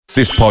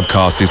This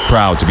podcast is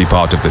proud to be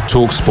part of the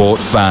TalkSport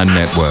Fan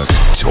Network.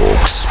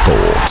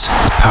 TalkSport.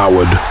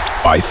 Powered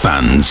by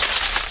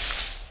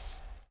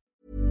fans.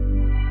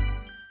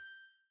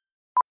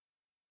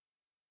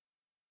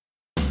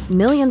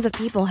 Millions of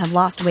people have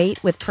lost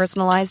weight with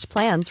personalized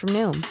plans from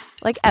Noom.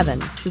 Like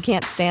Evan, who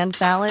can't stand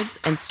salads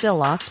and still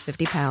lost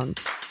 50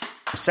 pounds.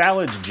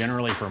 Salads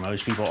generally for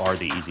most people are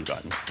the easy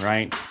button,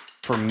 right?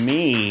 For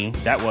me,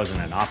 that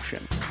wasn't an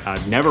option.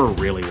 I never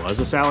really was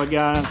a salad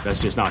guy.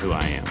 That's just not who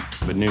I am.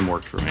 But Noom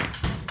worked for me.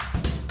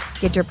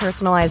 Get your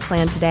personalized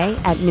plan today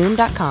at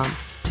Noom.com.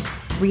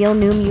 Real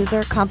Noom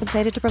user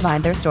compensated to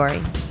provide their story.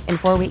 In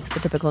 4 weeks, the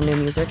typical Noom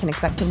user can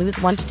expect to lose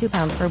 1 to 2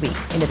 pounds per week.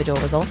 Individual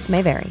results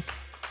may vary.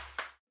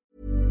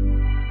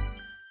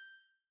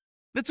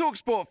 The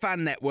TalkSport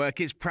Fan Network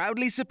is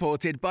proudly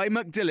supported by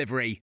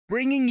McDelivery,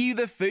 bringing you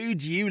the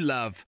food you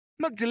love.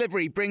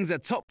 McDelivery brings a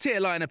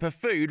top-tier lineup of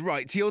food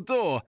right to your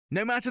door.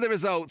 No matter the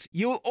result,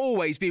 you'll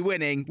always be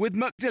winning with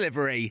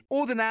McDelivery.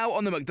 Order now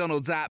on the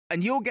McDonald's app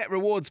and you'll get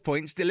rewards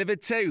points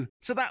delivered too.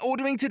 So that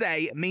ordering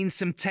today means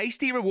some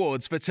tasty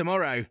rewards for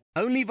tomorrow.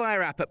 Only via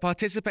app at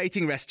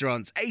participating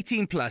restaurants.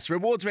 18 plus.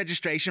 Rewards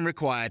registration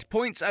required.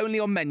 Points only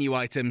on menu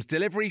items.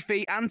 Delivery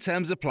fee and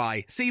terms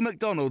apply. See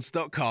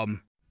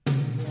mcdonalds.com.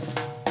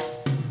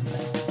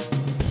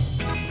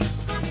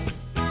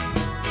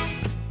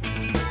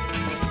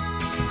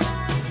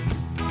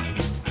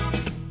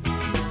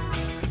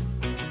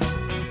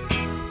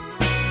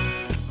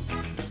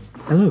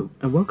 Hello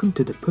and welcome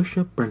to the Push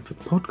Up Brentford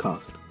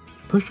podcast.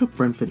 Push Up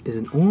Brentford is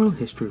an oral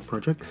history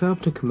project set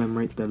up to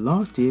commemorate the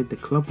last year the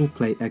club will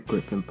play at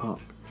Griffin Park,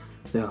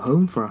 their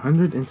home for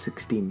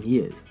 116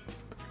 years.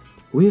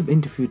 We have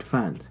interviewed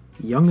fans,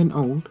 young and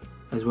old,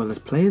 as well as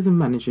players and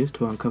managers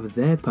to uncover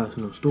their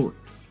personal stories.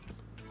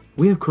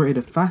 We have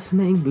created a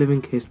fascinating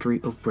living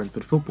history of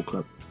Brentford Football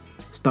Club,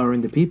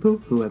 starring the people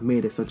who have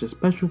made it such a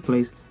special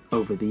place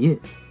over the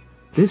years.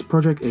 This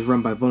project is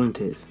run by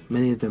volunteers,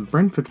 many of them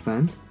Brentford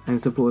fans, and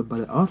supported by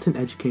the arts and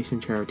education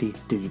charity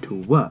Digital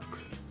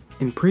Works.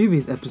 In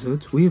previous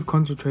episodes, we have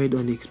concentrated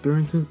on the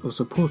experiences of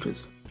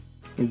supporters.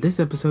 In this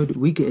episode,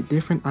 we get a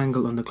different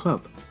angle on the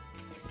club.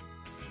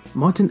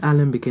 Martin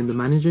Allen became the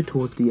manager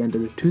towards the end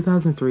of the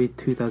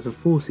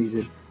 2003-2004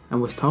 season and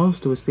was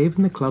tasked with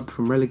saving the club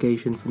from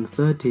relegation from the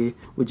third tier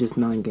with just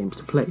 9 games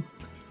to play.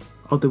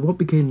 After what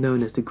became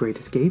known as the Great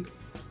Escape,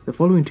 the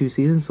following 2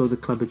 seasons saw the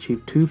club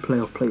achieve 2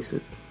 playoff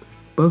places,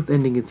 both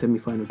ending in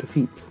semi-final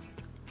defeats.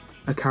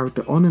 A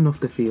character on and off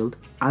the field,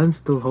 Alan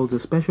still holds a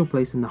special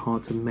place in the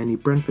hearts of many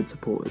Brentford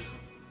supporters.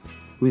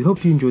 We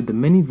hope you enjoyed the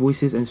many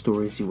voices and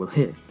stories you will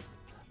hear.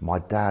 My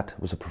dad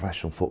was a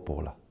professional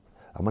footballer,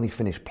 and when he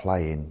finished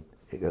playing,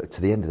 to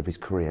the end of his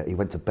career, he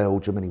went to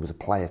Belgium and he was a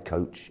player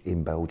coach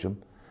in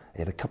Belgium.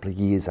 He had a couple of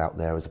years out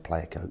there as a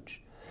player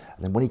coach.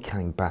 And then when he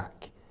came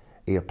back,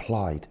 he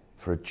applied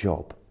for a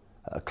job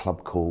at a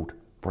club called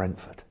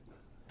Brentford.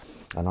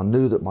 And I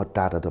knew that my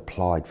dad had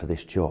applied for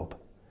this job.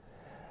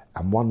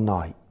 And one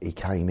night he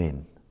came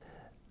in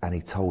and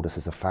he told us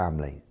as a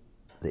family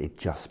that he'd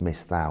just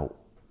missed out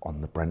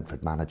on the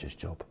Brentford manager's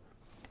job.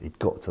 He'd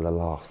got to the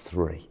last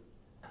 3.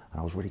 And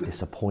I was really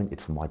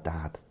disappointed for my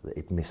dad that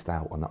he'd missed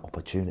out on that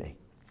opportunity.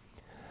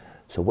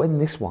 So when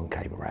this one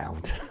came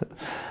around,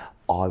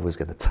 I was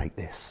going to take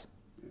this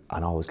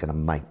and I was going to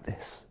make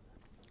this,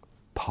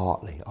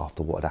 partly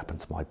after what had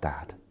happened to my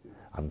dad.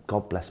 And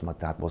God bless my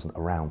dad wasn't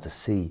around to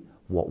see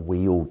what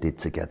we all did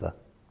together.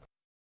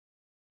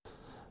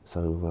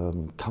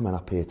 So coming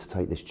up here to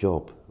take this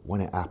job,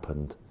 when it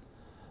happened,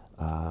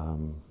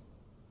 oh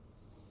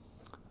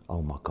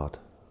my God,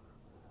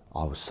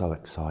 I was so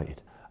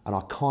excited. And I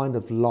kind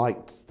of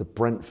liked the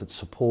Brentford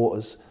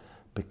supporters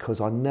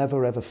because I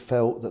never ever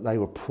felt that they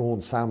were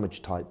prawn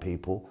sandwich type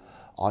people.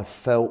 I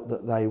felt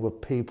that they were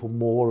people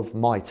more of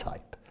my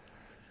type.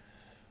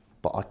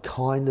 But I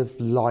kind of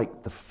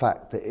liked the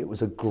fact that it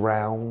was a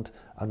ground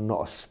and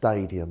not a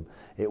stadium.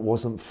 It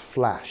wasn't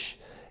flash,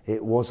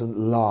 it wasn't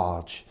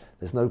large.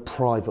 There's no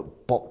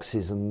private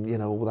boxes and, you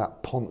know, all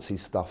that Ponzi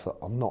stuff that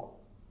I'm not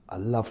a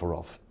lover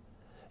of.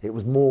 It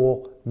was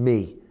more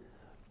me.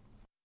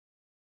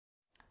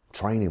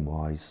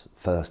 Training-wise,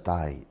 first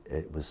day,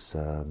 it was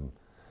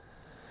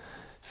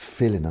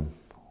filling them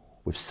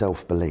with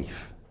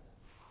self-belief.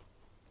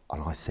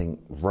 And I think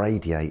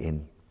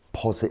radiating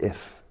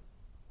positive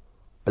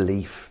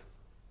belief,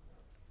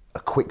 a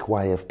quick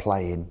way of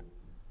playing,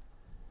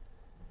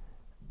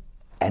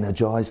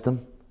 energised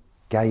them,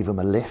 gave them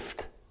a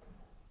lift,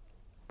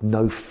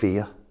 no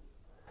fear.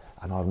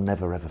 And I'll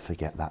never ever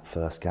forget that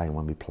first game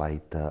when we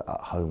played at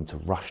home to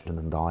Rushden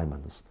and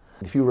Diamonds.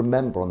 If you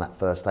remember on that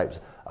first day, it was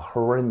a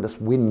horrendous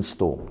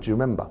windstorm, do you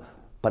remember?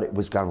 But it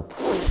was going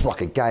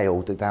like a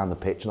gale down the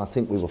pitch, and I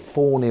think we were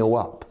 4-0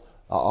 up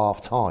at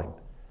half time.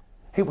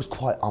 It was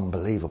quite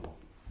unbelievable.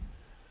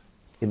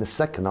 In the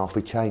second half,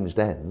 we changed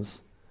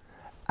ends,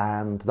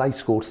 and they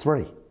scored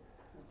 3.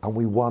 and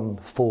we won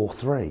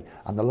 4-3.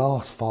 And the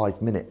last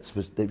 5 minutes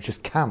was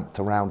just camped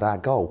around our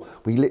goal.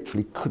 We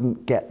literally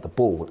couldn't get the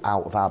ball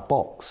out of our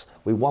box.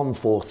 We won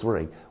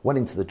 4-3, went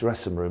into the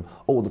dressing room,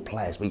 all the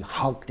players, we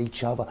hugged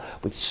each other,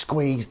 we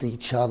squeezed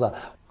each other,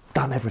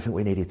 done everything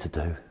we needed to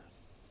do.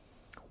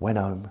 Went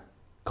home,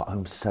 got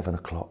home 7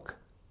 o'clock.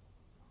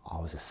 I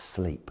was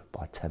asleep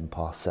by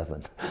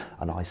 7:10,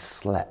 and I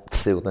slept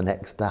till the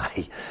next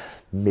day,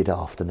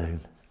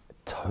 mid-afternoon,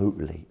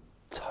 totally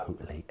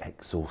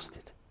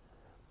exhausted.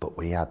 But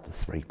we had the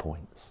 3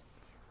 points.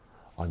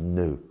 I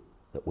knew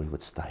that we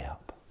would stay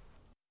up.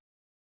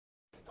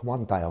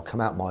 One day I'll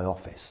come out my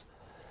office,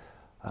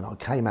 and I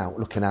came out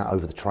looking out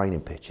over the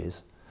training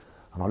pitches,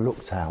 and I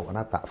looked out and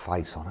had that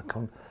face on. I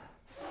come,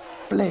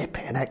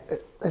 flipping heck,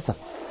 there's a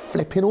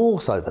flipping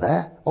horse over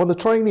there on the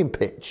training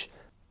pitch.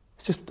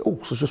 It's just,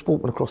 horse was just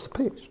walking across the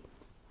pitch.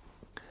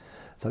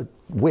 So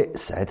Whit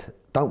said,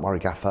 don't worry,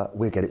 Gaffer,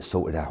 we'll get it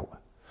sorted out.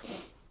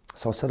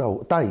 So I said,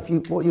 oh, Dave,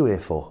 what are you here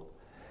for?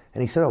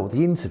 And he said, oh,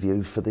 the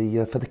interview for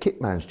the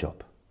kit man's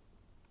job.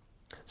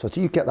 So I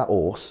said, you get that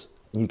horse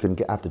and you can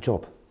have the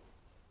job.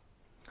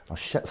 I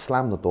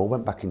slammed the door,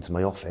 went back into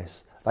my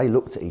office. They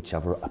looked at each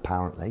other,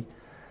 apparently,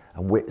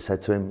 and Whit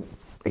said to him,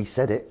 he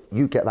said it,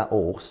 you get that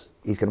horse,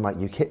 he's going to make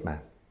you kit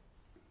man.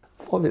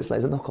 5 minutes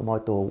later, a knock on my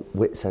door,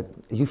 Whit said,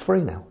 are you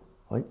free now?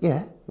 I went,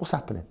 yeah, what's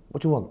happening?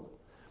 What do you want?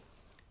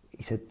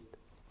 He said,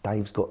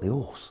 Dave's got the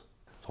horse.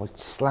 So I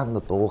slammed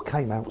the door,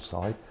 came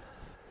outside.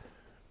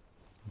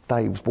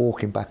 Dave's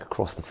walking back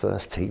across the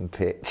first team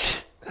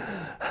pitch.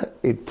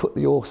 He'd put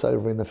the horse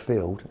over in the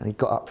field and he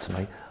got up to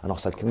me and I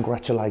said,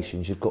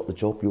 congratulations, you've got the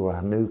job, you're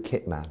our new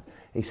kit man.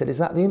 He said, is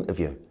that the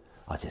interview?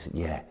 I just said,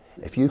 yeah.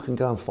 If you can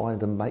go and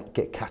find and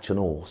catch an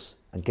horse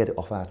and get it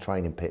off our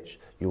training pitch,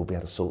 you'll be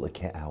able to sort the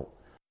kit out.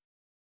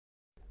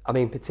 I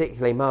mean,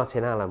 particularly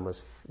Martin Allen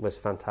was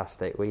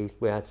fantastic. We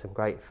had some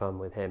great fun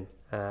with him.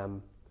 A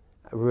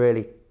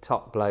really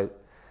top bloke,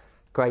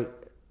 great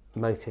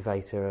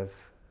motivator of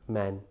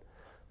men,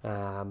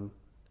 and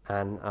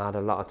I had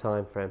a lot of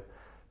time for him.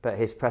 But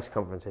his press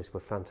conferences were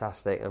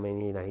fantastic. I mean,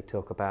 you know, he'd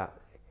talk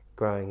about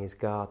growing his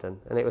garden,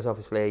 and it was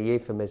obviously a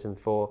euphemism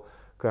for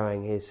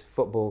growing his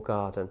football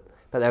garden.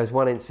 But there was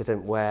one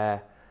incident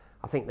where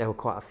I think there were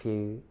quite a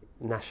few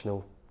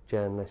national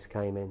journalists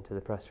came into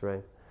the press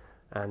room,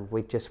 and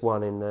we'd just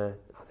won in I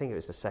think it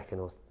was the second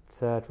or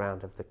third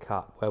round of the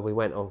Cup, where we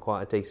went on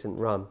quite a decent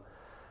run.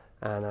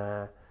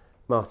 And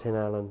Martin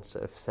Allen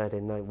sort of said,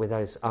 with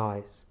those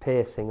eyes,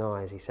 piercing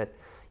eyes, he said,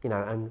 you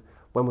know, and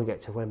when we get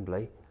to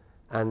Wembley,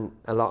 and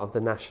a lot of the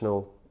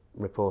national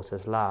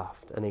reporters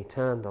laughed, and he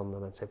turned on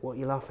them and said, what are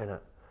you laughing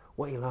at?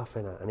 What are you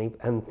laughing at?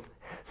 And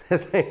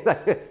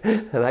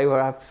they were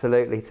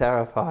absolutely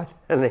terrified.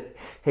 And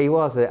he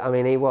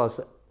was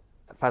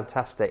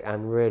fantastic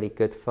and really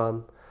good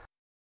fun.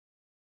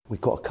 We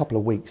got a couple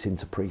of weeks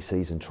into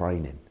pre-season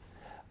training,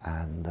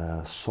 and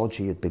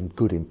Soji had been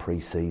good in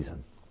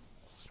pre-season.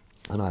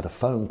 And I had a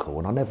phone call,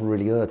 and I never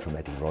really heard from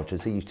Eddie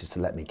Rogers. He used to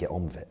let me get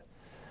on with it.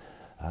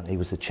 And he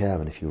was the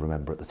chairman, if you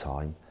remember, at the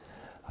time.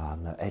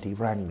 And Eddie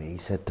rang me. He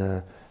said,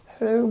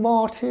 hello,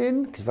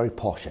 Martin. He's very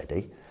posh,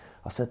 Eddie.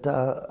 I said,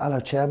 hello,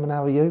 chairman,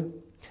 how are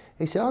you?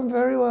 He said, I'm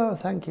very well,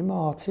 thank you,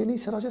 Martin. He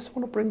said, I just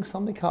want to bring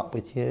something up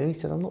with you. He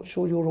said, I'm not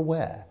sure you're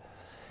aware.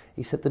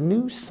 He said, the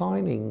new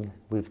signing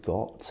we've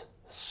got,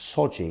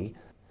 Soji,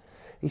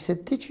 he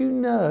said, did you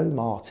know,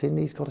 Martin,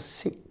 he's got a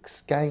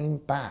 6-game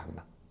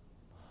ban?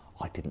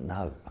 I didn't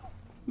know.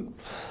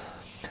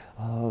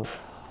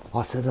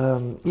 I said,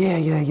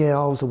 yeah,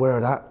 I was aware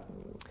of that.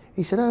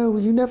 He said, oh,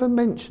 well, you never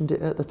mentioned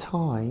it at the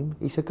time.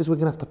 He said, because we're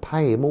going to have to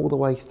pay him all the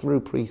way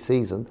through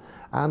pre-season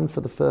and for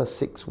the first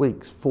 6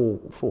 weeks, 4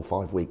 or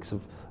 5 weeks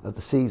of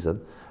the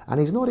season, and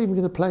he's not even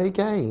going to play a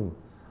game.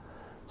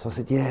 So I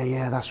said,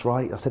 yeah, that's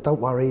right. I said, don't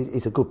worry,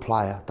 he's a good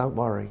player, don't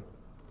worry. And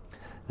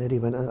then he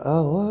went,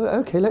 oh,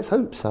 okay, let's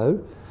hope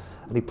so.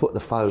 And he put the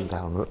phone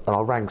down, and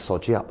I rang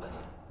Soji up.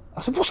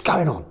 I said, what's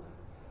going on?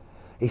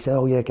 He said,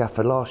 oh yeah,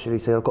 Gaffer, last year, he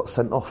said, I got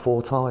sent off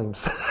 4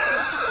 times.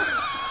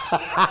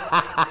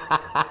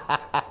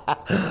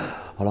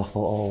 And I thought,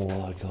 oh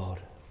my God.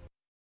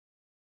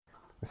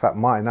 In fact,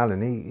 Martin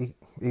Allen,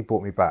 he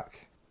brought me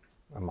back.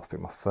 And I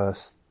think my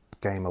first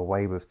game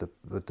away with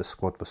the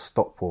squad was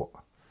Stockport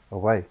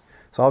away.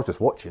 So I was just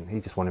watching. He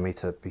just wanted me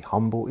to be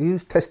humble. He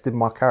was testing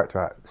my character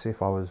out, see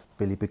if I was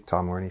Billy Big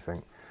Time or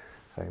anything.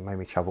 So he made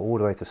me travel all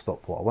the way to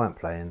Stockport. I weren't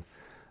playing.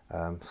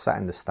 Sat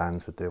in the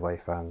stands with the away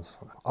fans.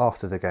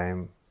 After the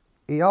game,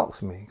 he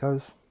asked me, he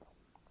goes,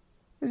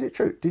 is it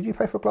true? Did you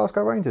play for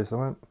Glasgow Rangers? I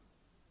went,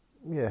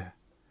 yeah.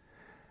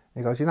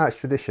 He goes, you know, it's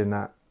tradition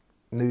that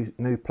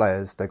new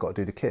players, they got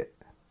to do the kit.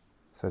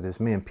 So there's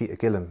me and Peter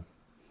Gillam.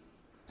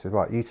 He said,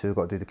 right, you two have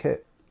got to do the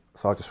kit.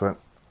 So I just went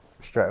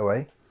straight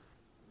away.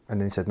 And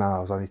then he said, no, I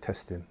was only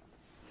testing.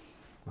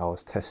 I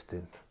was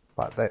testing.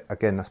 But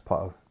again, that's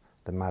part of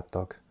the mad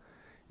dog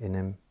in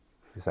him,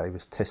 is that he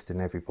was testing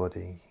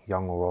everybody,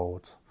 young or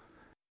old.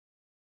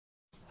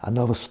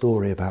 Another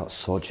story about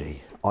Soji.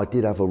 I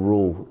did have a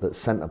rule that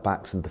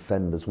centre-backs and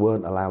defenders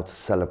weren't allowed to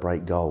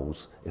celebrate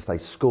goals. If they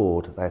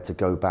scored, they had to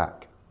go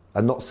back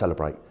and not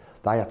celebrate.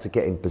 They had to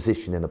get in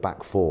position in a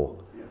back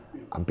four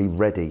and be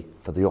ready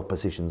for the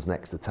opposition's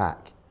next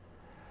attack.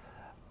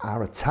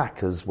 Our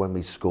attackers, when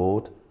we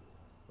scored,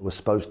 were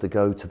supposed to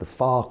go to the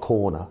far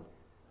corner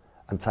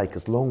and take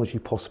as long as you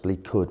possibly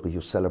could with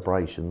your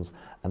celebrations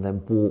and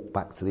then walk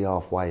back to the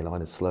halfway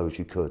line as slow as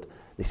you could.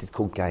 This is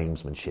called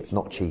gamesmanship,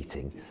 not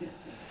cheating.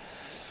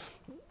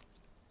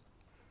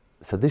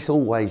 So this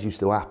always used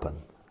to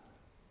happen.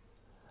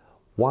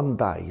 One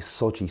day,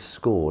 Soji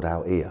scored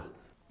out here.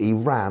 He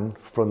ran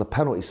from the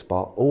penalty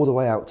spot all the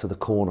way out to the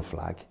corner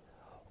flag,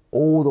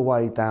 all the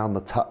way down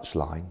the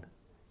touchline,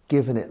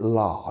 giving it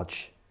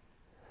large,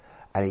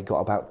 and he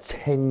got about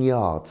 10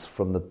 yards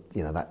from the,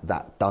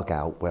 that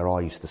dugout where I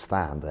used to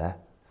stand there.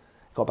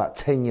 Got about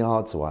 10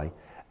 yards away,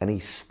 and he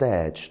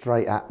stared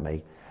straight at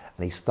me,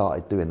 and he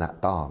started doing that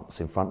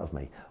dance in front of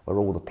me, where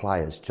all the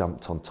players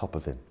jumped on top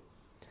of him.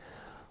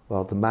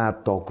 Well, the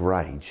mad dog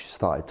rage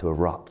started to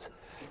erupt.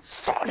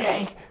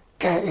 Sonny,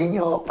 get in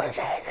your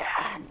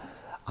position!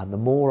 And the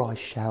more I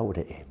shouted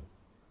at him,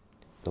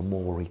 the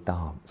more he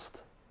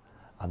danced.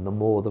 And the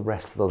more the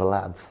rest of the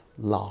lads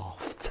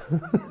laughed.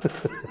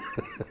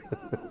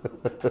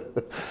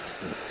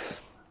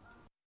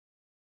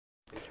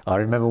 I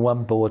remember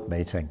one board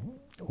meeting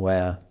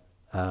where,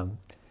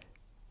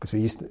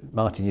 because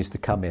Martin used to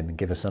come in and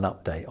give us an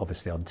update,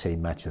 obviously on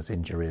team matches,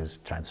 injuries,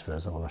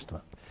 transfers, all the rest of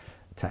it,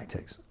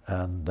 tactics.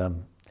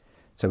 And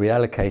so we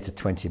allocated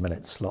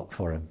 20-minute slot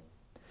for him.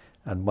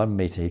 And one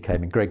meeting he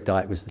came in, Greg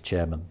Dyke was the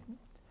chairman.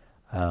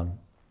 And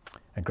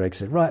Greg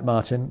said, right,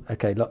 Martin,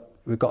 okay, look,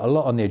 we've got a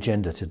lot on the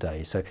agenda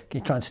today, so can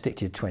you try and stick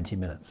to your 20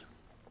 minutes?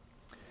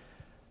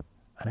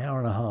 An hour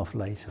and a half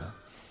later,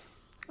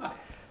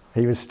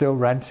 he was still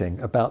ranting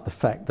about the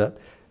fact that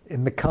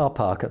in the car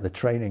park at the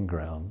training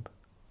ground,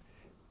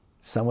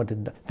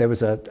 there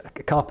was a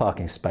car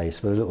parking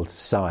space with a little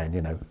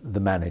sign, the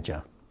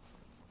manager,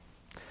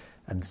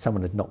 and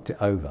someone had knocked it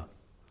over,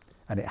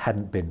 and it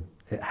hadn't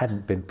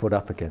been put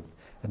up again.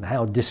 And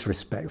how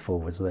disrespectful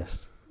was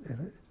this?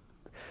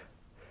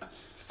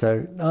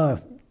 So no,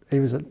 he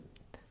was a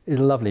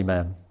lovely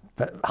man,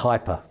 but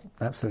hyper,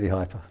 absolutely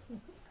hyper.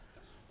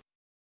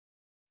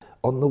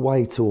 On the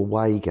way to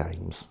away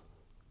games,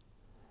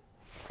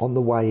 on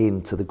the way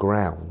into the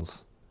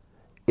grounds,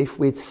 if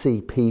we'd see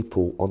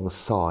people on the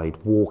side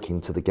walking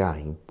to the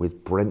game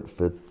with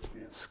Brentford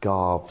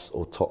scarves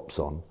or tops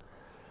on,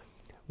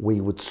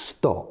 we would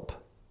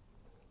stop,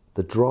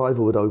 the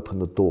driver would open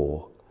the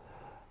door,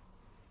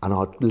 and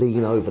I'd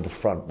lean over the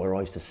front where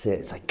I used to sit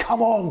and say,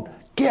 come on,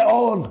 get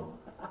on!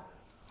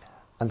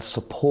 And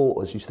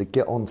supporters used to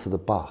get onto the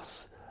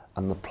bus,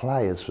 and the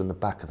players from the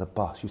back of the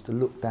bus used to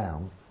look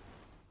down.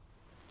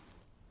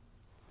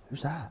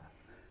 Who's that?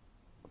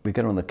 We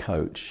get on the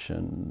coach,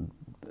 and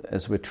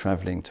as we're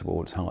travelling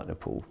towards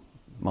Hartlepool,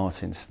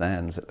 Martin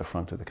stands at the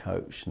front of the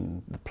coach,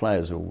 and the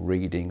players are all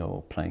reading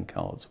or playing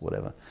cards,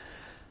 whatever.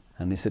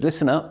 And he said,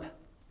 listen up,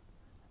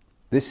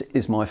 this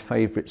is my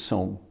favourite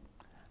song,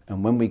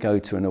 and when we go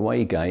to an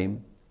away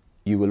game,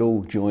 you will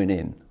all join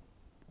in.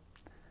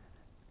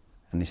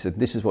 And he said,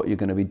 this is what you're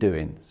going to be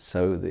doing.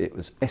 So it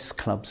was S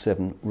Club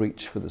 7,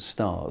 Reach for the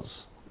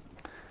Stars.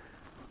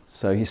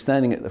 So he's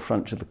standing at the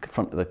front of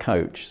the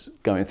coach,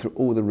 going through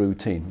all the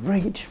routine,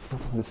 reach for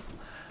the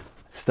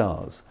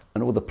stars.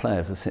 And all the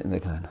players are sitting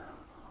there going,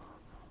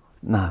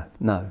 no,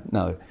 no,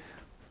 no.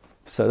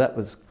 So that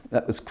was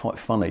quite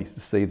funny to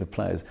see the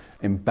players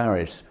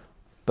embarrassed.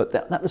 But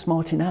that was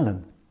Martin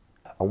Allen.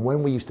 And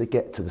when we used to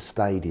get to the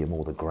stadium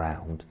or the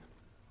ground,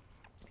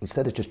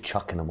 instead of just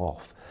chucking them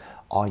off,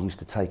 I used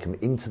to take them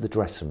into the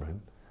dressing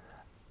room,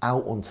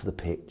 out onto the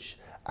pitch,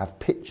 have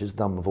pictures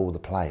done with all the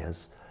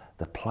players.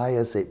 The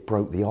players, it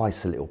broke the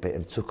ice a little bit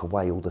and took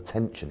away all the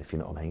tension, if you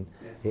know what I mean.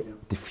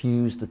 It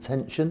diffused the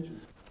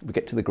tension. We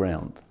get to the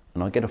ground,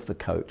 and I get off the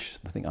coach,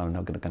 and I think, I'm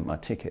now going to get my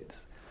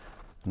tickets.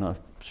 And I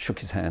shook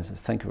his hand and said,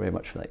 thank you very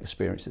much for that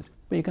experience. He said,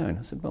 where are you going?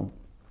 I said, well,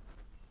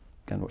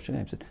 go and watch the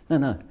game. He said,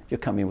 no, you're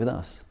coming with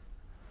us.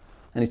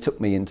 And he took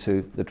me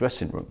into the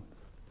dressing room.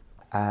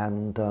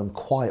 And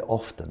quite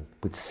often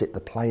we'd sit the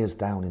players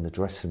down in the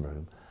dressing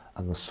room,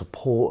 and the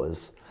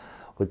supporters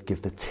would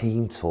give the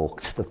team talk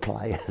to the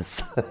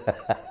players.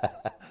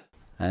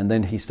 And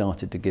then he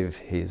started to give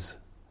his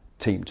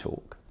team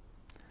talk.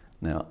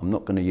 Now, I'm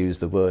not going to use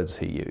the words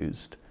he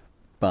used,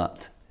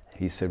 but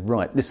he said,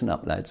 right, listen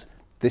up, lads.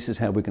 This is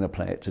how we're going to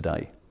play it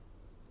today.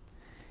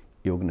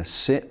 You're going to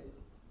sit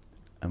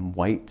and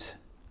wait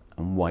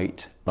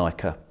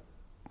like a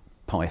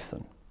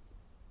python.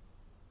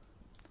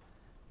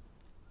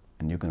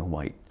 And you're going to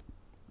wait,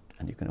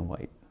 and you're going to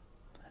wait.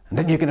 And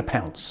then you're going to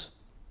pounce.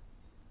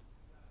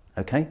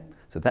 Okay?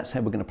 So that's how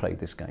we're going to play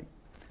this game.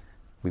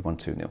 We won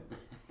 2-0.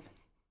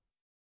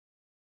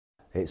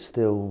 It's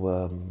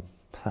still,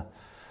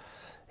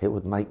 it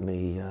would make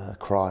me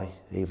cry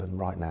even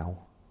right now.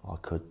 I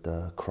could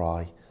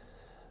cry.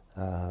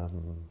 The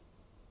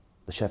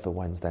Sheffield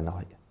Wednesday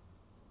night.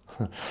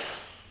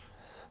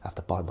 have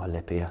to bite my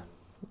lip here.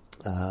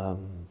 I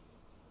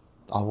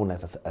will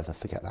never ever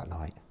forget that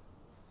night.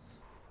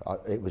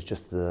 It was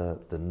just the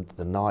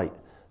night,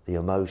 the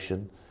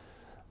emotion,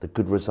 the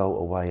good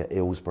result away at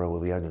Hillsborough where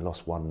we only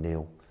lost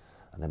 1-0,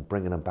 and then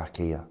bringing them back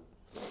here.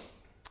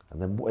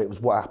 And then it was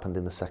what happened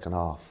in the second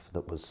half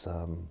that was,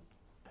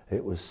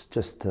 it was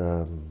just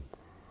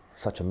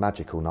such a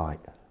magical night.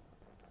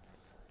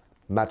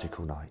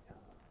 Magical night.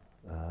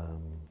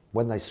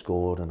 When they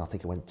scored, and I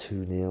think it went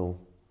 2-0 or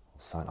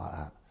something like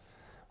that,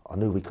 I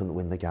knew we couldn't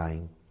win the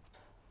game.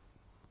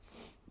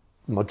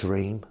 My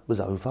dream was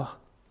over.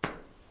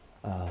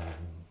 And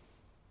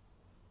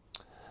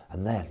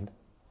then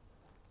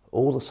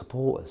all the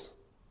supporters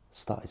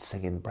started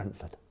singing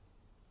Brentford.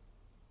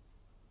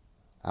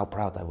 How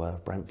proud they were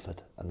of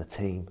Brentford and the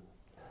team.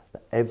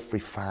 That every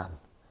fan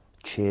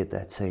cheered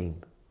their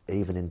team,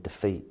 even in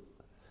defeat.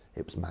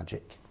 It was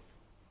magic.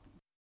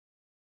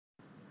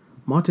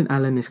 Martin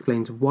Allen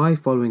explains why,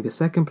 following a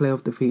second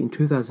playoff defeat in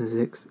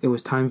 2006, it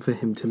was time for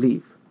him to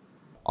leave.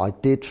 I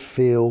did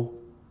feel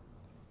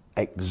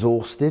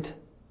exhausted.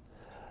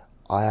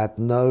 I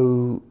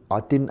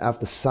didn't have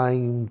the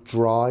same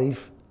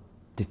drive,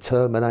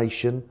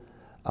 determination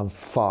and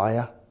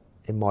fire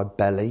in my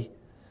belly,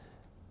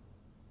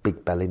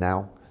 big belly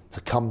now,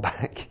 to come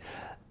back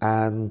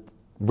and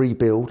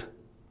rebuild,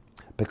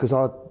 because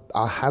I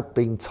had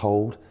been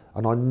told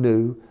and I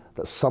knew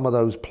that some of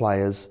those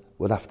players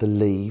would have to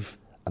leave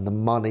and the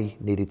money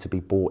needed to be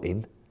brought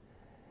in.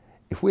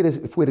 If we'd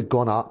have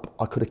gone up,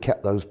 I could have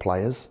kept those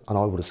players and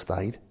I would have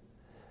stayed.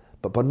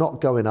 But by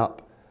not going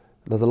up,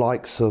 the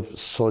likes of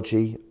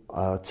Soji,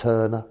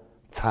 Turner,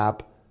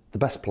 Tab, the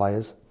best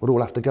players would all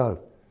have to go.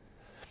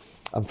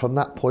 And from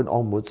that point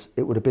onwards,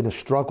 it would have been a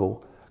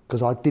struggle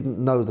because I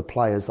didn't know the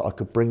players that I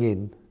could bring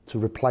in to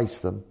replace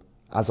them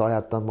as I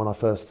had done when I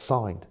first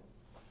signed.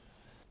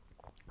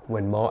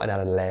 When Martin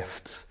Allen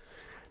left,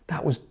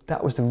 that was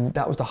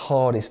the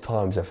hardest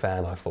time as a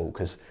fan, I thought,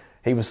 because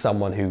he was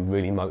someone who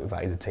really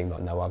motivated the team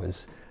like no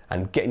others.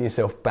 And getting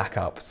yourself back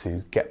up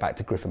to get back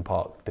to Griffin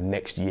Park the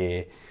next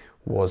year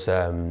was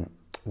it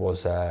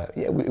was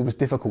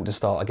difficult to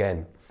start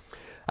again.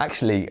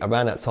 Actually,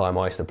 around that time,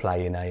 I used to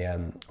play in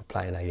a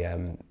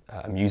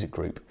music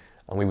group,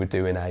 and we were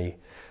doing a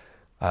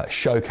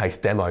showcase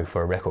demo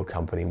for a record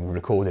company. We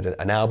recorded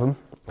an album,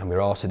 and we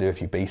were asked to do a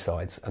few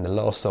B-sides. And the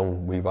last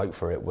song we wrote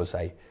for it was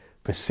a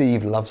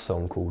perceived love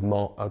song called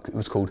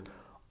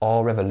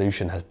 "Our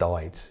Revolution Has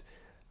Died,"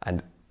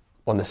 and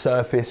on the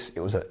surface, it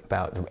was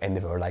about the end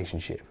of a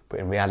relationship, but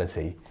in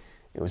reality,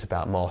 it was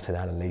about Martin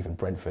Allen leaving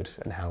Brentford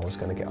and how I was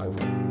going to get over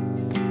it.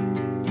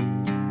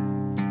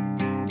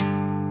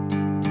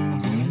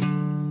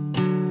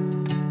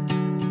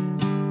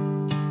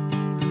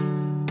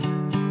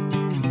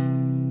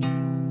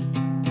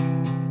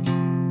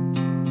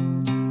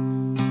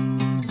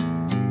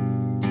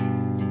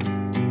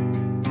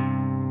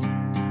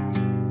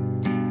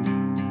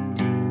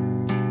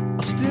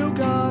 I still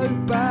go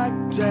back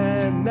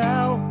there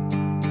now,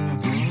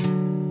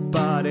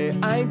 but it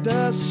ain't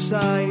the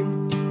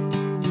same.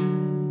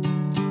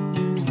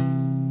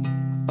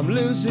 I'm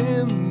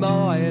losing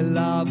my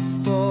love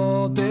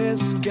for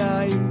this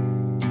game.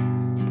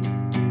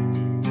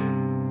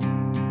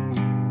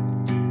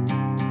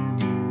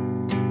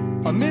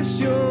 I miss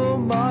your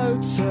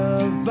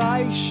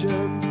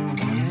motivation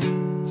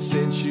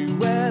since you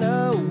went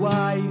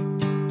away.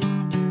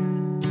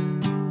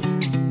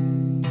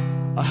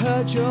 I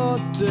heard you're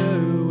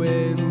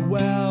doing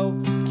well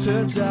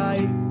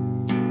today.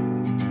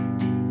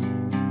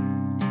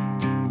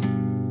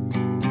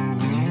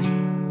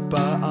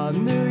 But I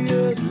knew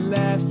you'd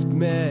left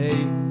me,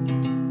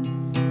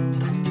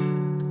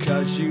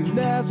 'cause you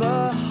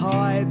never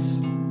hide.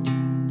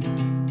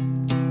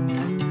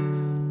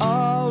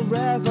 Our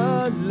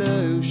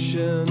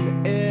revolution,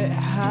 it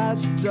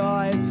has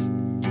died.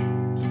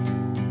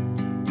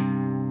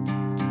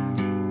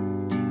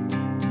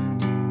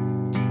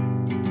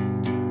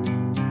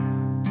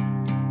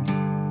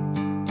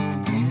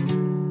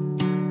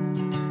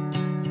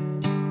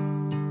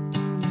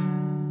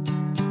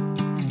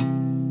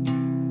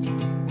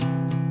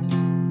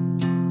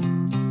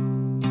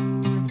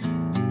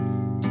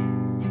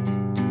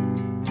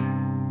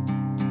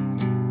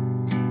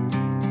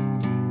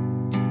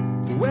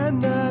 When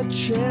the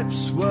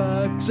chips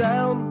were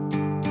down,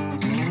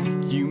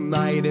 you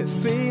made it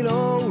feel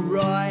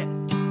alright.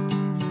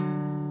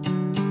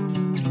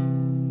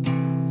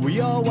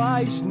 We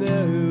always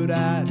knew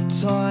that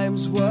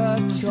times were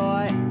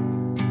tight.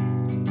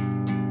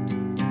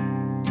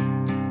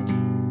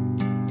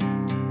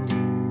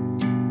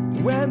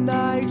 When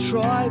they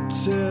tried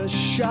to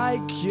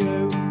shake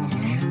you,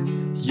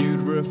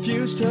 you'd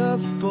refuse to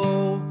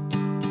fall.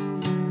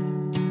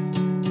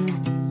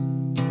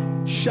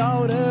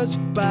 Shoulders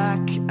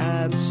back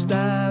and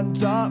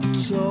stand up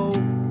tall.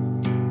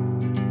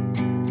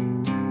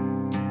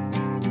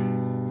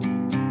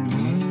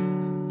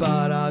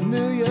 But I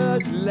knew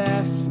you'd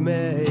left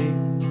me,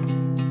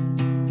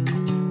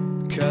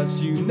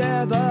 'cause you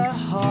never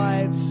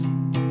hide.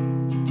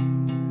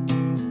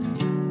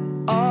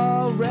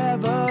 Our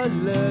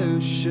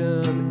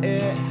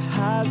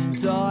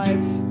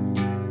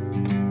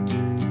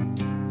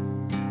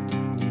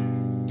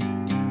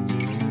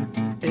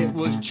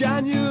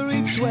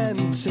January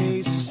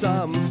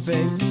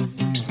 20-something,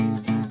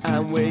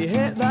 and we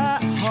hit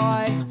that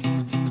high.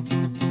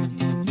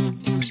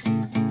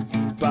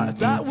 But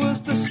that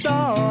was the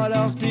start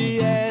of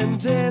the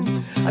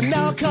ending, and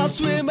now I can't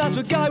swim as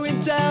we're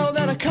going down,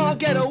 and I can't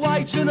get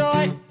away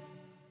tonight.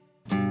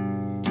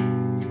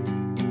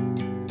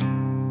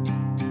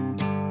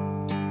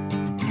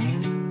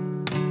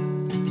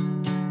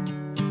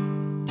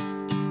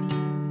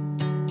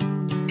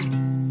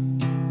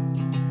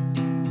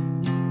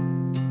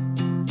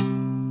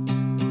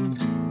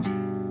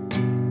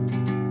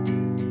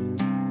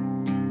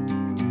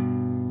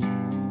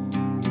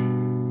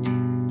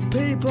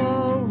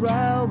 People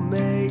round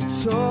me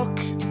talk,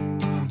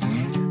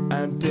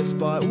 and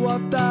despite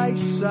what they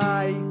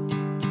say,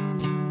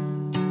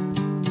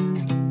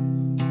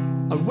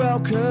 I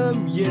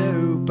welcome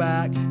you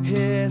back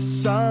here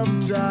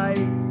someday.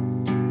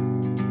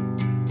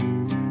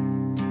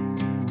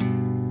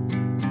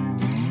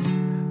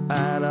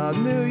 And I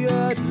knew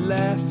you'd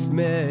left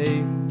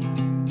me,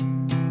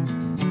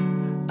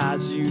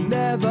 as you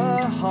never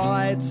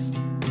hide.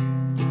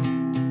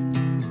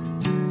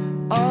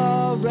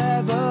 Our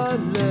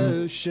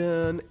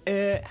revolution,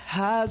 it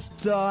has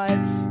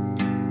died.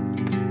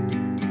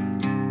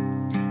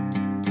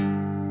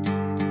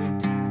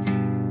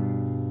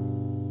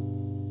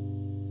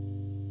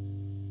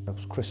 I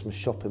was Christmas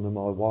shopping with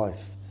my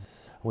wife.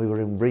 We were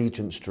in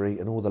Regent Street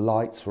and all the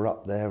lights were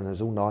up there and there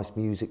was all nice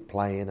music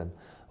playing and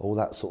all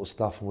that sort of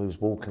stuff, and we was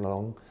walking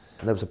along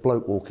and there was a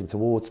bloke walking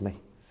towards me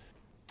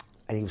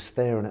and he was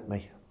staring at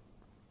me,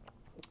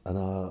 and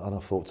I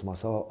thought to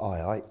myself,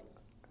 aye.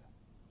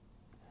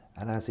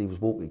 And as he was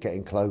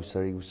getting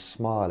closer, he was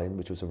smiling,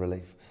 which was a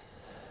relief.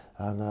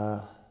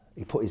 And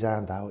he put his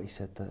hand out. He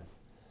said,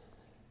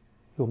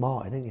 "You're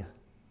Martin, aren't you?"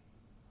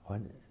 I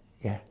went,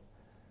 "Yeah."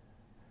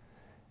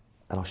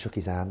 And I shook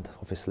his hand,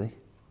 obviously,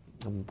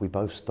 and we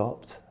both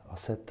stopped. I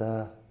said,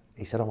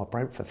 he said, "I'm a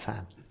Brentford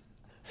fan."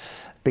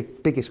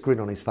 Biggest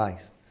grin on his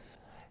face.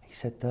 He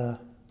said,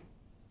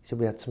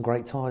 "We had some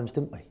great times,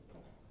 didn't we?"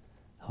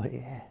 I went,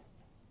 "Yeah."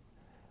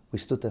 We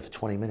stood there for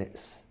 20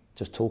 minutes,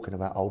 just talking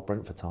about old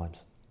Brentford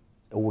times.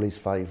 All his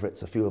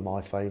favourites, a few of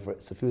my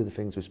favourites, a few of the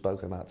things we've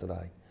spoken about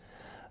today.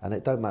 And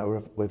it don't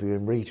matter whether you're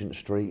in Regent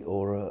Street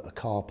or a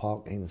car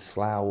park in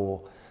Slough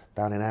or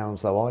down in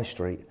Hounslow High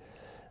Street.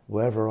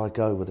 Wherever I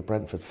go with the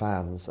Brentford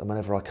fans, and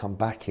whenever I come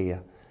back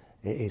here,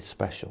 it is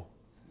special.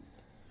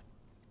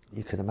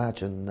 You can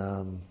imagine,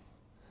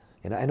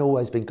 it ain't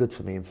always been good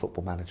for me in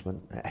football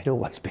management. It ain't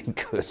always been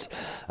good,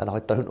 and I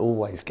don't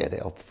always get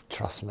it,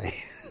 trust me.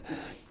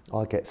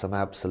 I get some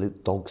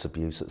absolute dog's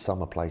abuse at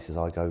some of the places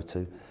I go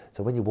to.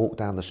 So when you walk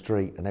down the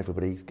street and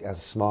everybody has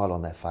a smile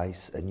on their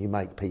face and you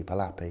make people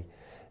happy,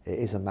 it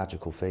is a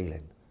magical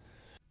feeling.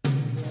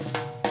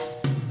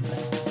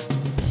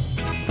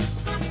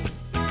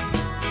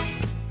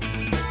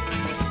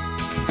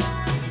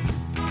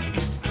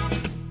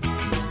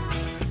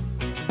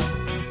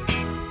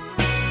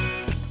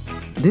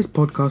 This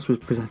podcast was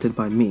presented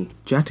by me,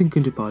 Jatin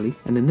Kundupali,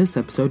 and in this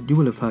episode you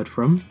will have heard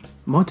from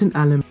Martin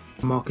Allen,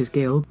 Marcus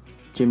Gale,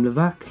 Jim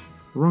Levac,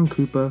 Ron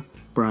Cooper,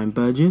 Brian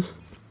Burgess,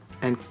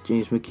 and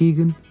James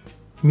McKeegan.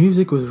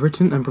 Music was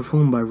written and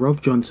performed by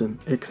Rob Johnson,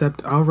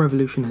 except Our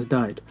Revolution Has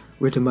Died,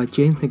 written by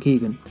James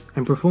McKeegan,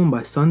 and performed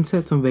by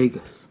Sunsets on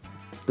Vegas.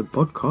 The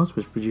podcast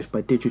was produced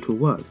by Digital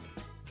Works.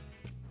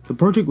 The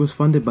project was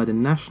funded by the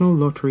National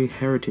Lottery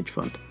Heritage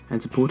Fund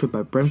and supported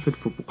by Brentford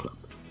Football Club.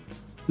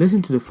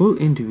 Listen to the full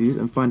interviews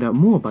and find out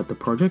more about the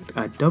project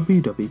at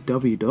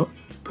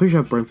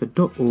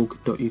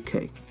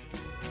www.pushupbrentford.org.uk.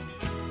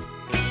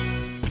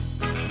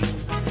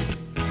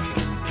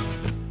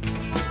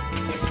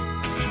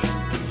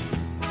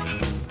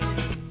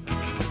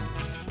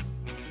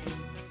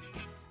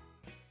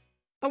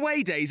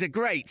 Away days are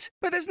great,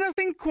 but there's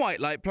nothing quite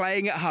like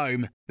playing at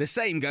home. The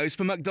same goes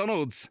for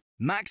McDonald's.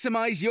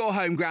 Maximise your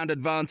home ground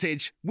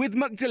advantage with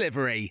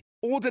McDelivery.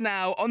 Order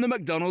now on the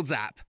McDonald's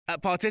app.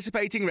 At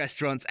participating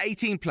restaurants,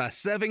 18 plus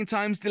serving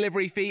times,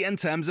 delivery fee and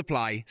terms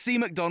apply. See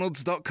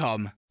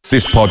mcdonalds.com.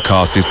 This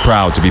podcast is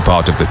proud to be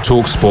part of the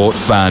TalkSport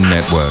Fan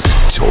Network.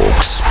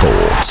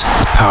 TalkSport.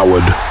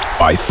 Powered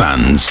by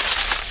fans.